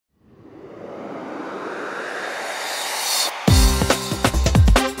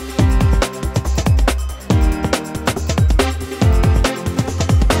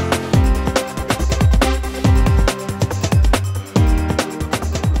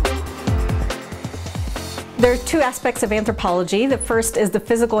There are two aspects of anthropology. The first is the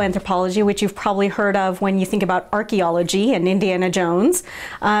physical anthropology, which you've probably heard of when you think about archaeology and Indiana Jones.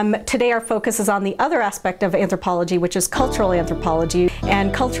 Today our focus is on the other aspect of anthropology, which is cultural anthropology.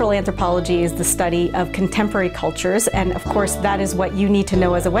 And cultural anthropology is the study of contemporary cultures. And of course, that is what you need to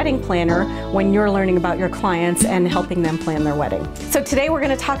know as a wedding planner when you're learning about your clients and helping them plan their wedding. So today we're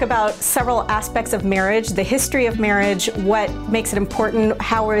going to talk about several aspects of marriage, the history of marriage, what makes it important,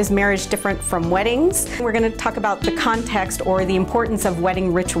 how is marriage different from weddings. We're going to talk about the context or the importance of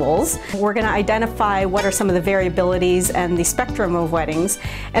wedding rituals. We're going to identify what are some of the variabilities and the spectrum of weddings.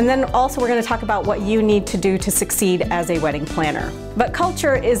 And then also we're going to talk about what you need to do to succeed as a wedding planner. But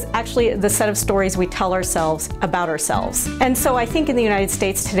culture is actually the set of stories we tell ourselves about ourselves. And so I think in the United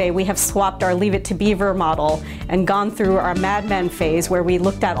States today we have swapped our Leave It to Beaver model and gone through our Mad Men phase where we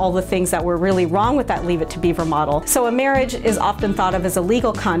looked at all the things that were really wrong with that Leave It to Beaver model. So a marriage is often thought of as a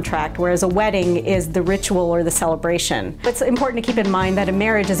legal contract, whereas a wedding is the ritual or the celebration. It's important to keep in mind that a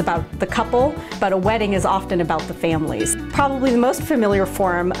marriage is about the couple, but a wedding is often about the families. Probably the most familiar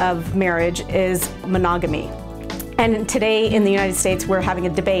form of marriage is monogamy. And today in the United States we're having a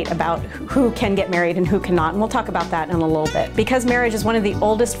debate about who can get married and who cannot, and we'll talk about that in a little bit. Because marriage is one of the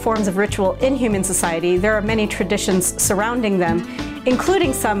oldest forms of ritual in human society, there are many traditions surrounding them,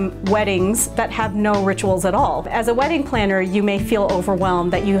 including some weddings that have no rituals at all. As a wedding planner, you may feel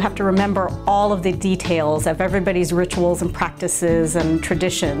overwhelmed that you have to remember all of the details of everybody's rituals and practices and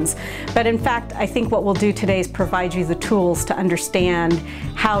traditions. But in fact, I think what we'll do today is provide you the tools to understand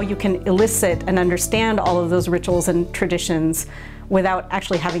how you can elicit and understand all of those rituals and traditions without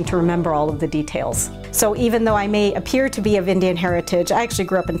actually having to remember all of the details. So even though I may appear to be of Indian heritage, I actually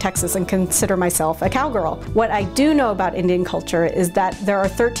grew up in Texas and consider myself a cowgirl. What I do know about Indian culture is that there are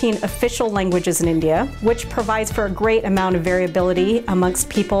 13 official languages in India, which provides for a great amount of variability amongst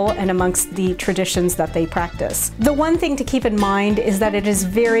people and amongst the traditions that they practice. The one thing to keep in mind is that it is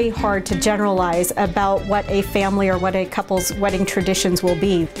very hard to generalize about what a family or what a couple's wedding traditions will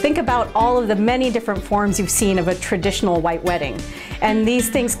be. Think about all of the many different forms you've seen of a traditional white wedding. And these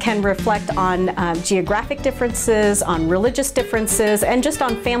things can reflect on geographic differences, on religious differences, and just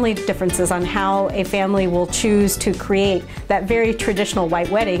on family differences on how a family will choose to create that very traditional white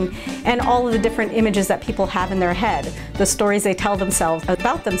wedding and all of the different images that people have in their head, the stories they tell themselves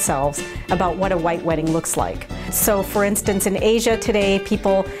about what a white wedding looks like. So for instance, in Asia today,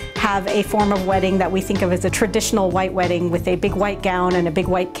 people have a form of wedding that we think of as a traditional white wedding with a big white gown and a big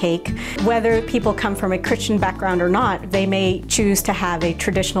white cake. Whether people come from a Christian background or not, they may choose to have a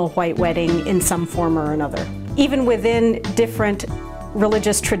traditional white wedding in some form or another. Even within different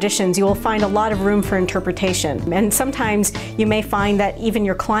religious traditions, you will find a lot of room for interpretation. And sometimes you may find that even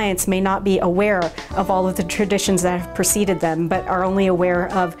your clients may not be aware of all of the traditions that have preceded them, but are only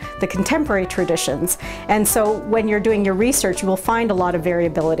aware of the contemporary traditions. And so when you're doing your research, you will find a lot of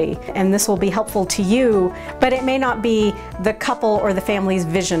variability. And this will be helpful to you, but it may not be the couple or the family's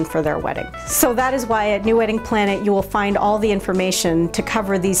vision for their wedding. So that is why at New Wedding Planet, you will find all the information to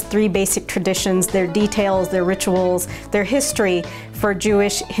cover these three basic traditions, their details, their rituals, their history, for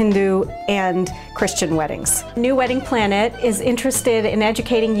Jewish, Hindu, and Christian weddings. New Wedding Planet is interested in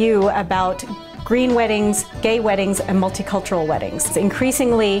educating you about green weddings, gay weddings, and multicultural weddings.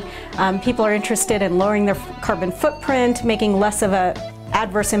 Increasingly, people are interested in lowering their carbon footprint, making less of an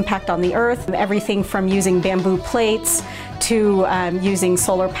adverse impact on the earth, everything from using bamboo plates to using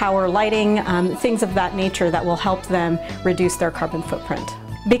solar power lighting, things of that nature that will help them reduce their carbon footprint.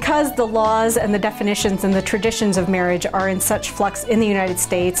 Because the laws and the definitions and the traditions of marriage are in such flux in the United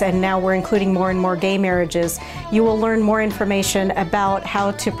States, and now we're including more and more gay marriages, you will learn more information about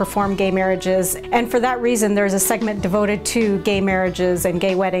how to perform gay marriages. And for that reason, there's a segment devoted to gay marriages and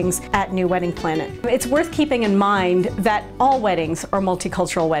gay weddings at New Wedding Planet. It's worth keeping in mind that all weddings are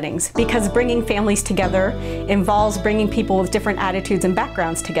multicultural weddings, because bringing families together involves bringing people with different attitudes and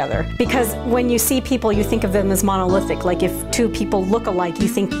backgrounds together. Because when you see people, you think of them as monolithic, like if two people look alike,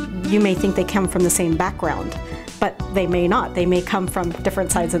 you may think they come from the same background, but they may not. They may come from different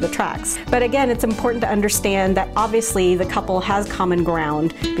sides of the tracks. But again, it's important to understand that obviously the couple has common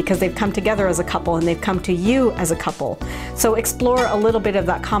ground because they've come together as a couple and they've come to you as a couple. So explore a little bit of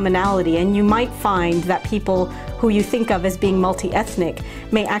that commonality, and you might find that people who you think of as being multi-ethnic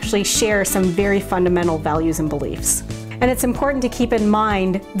may actually share some very fundamental values and beliefs. And it's important to keep in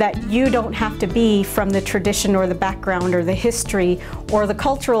mind that you don't have to be from the tradition or the background or the history or the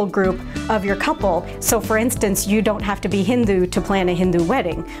cultural group of your couple. So for instance, you don't have to be Hindu to plan a Hindu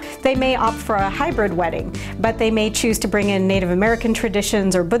wedding. They may opt for a hybrid wedding, but they may choose to bring in Native American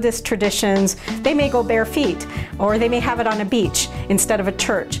traditions or Buddhist traditions. They may go bare feet, or they may have it on a beach instead of a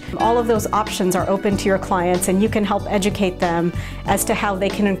church. All of those options are open to your clients, and you can help educate them as to how they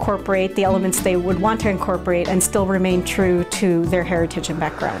can incorporate the elements they would want to incorporate and still remain true to their heritage and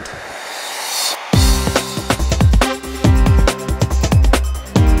background.